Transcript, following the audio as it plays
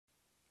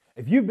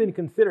If you've been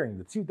considering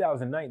the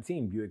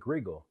 2019 Buick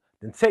Regal,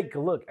 then take a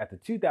look at the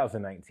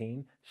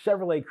 2019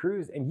 Chevrolet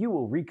Cruze and you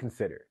will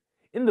reconsider.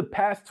 In the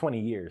past 20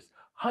 years,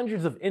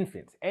 hundreds of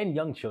infants and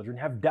young children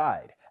have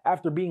died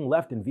after being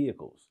left in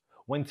vehicles.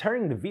 When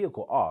turning the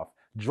vehicle off,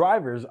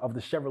 drivers of the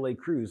Chevrolet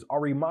Cruze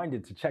are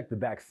reminded to check the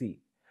back seat.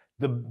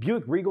 The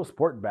Buick Regal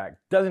Sportback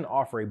doesn't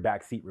offer a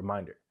backseat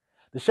reminder.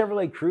 The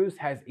Chevrolet Cruze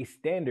has a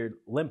standard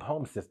limp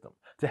home system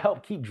to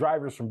help keep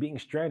drivers from being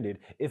stranded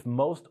if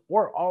most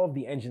or all of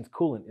the engine's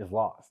coolant is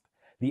lost.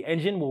 The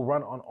engine will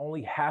run on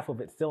only half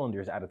of its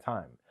cylinders at a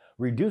time,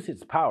 reduce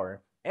its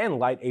power, and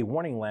light a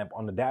warning lamp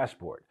on the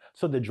dashboard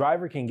so the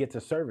driver can get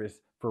to service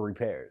for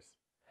repairs.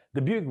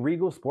 The Buick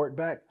Regal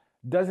Sportback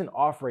doesn't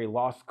offer a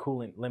lost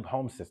coolant limp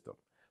home system,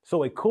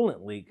 so a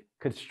coolant leak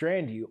could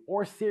strand you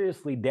or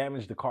seriously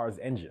damage the car's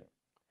engine.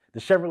 The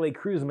Chevrolet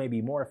Cruze may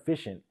be more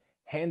efficient,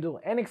 handle,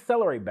 and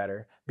accelerate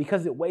better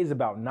because it weighs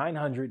about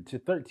 900 to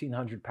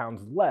 1,300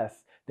 pounds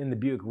less than the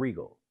Buick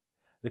Regal.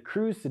 The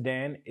Cruze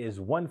sedan is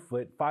 1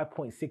 foot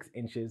 5.6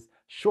 inches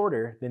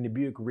shorter than the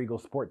Buick Regal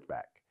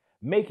Sportback,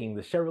 making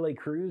the Chevrolet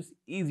Cruze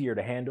easier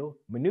to handle,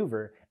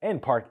 maneuver,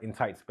 and park in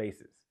tight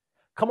spaces.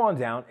 Come on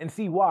down and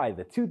see why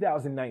the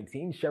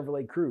 2019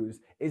 Chevrolet Cruze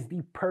is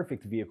the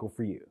perfect vehicle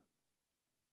for you.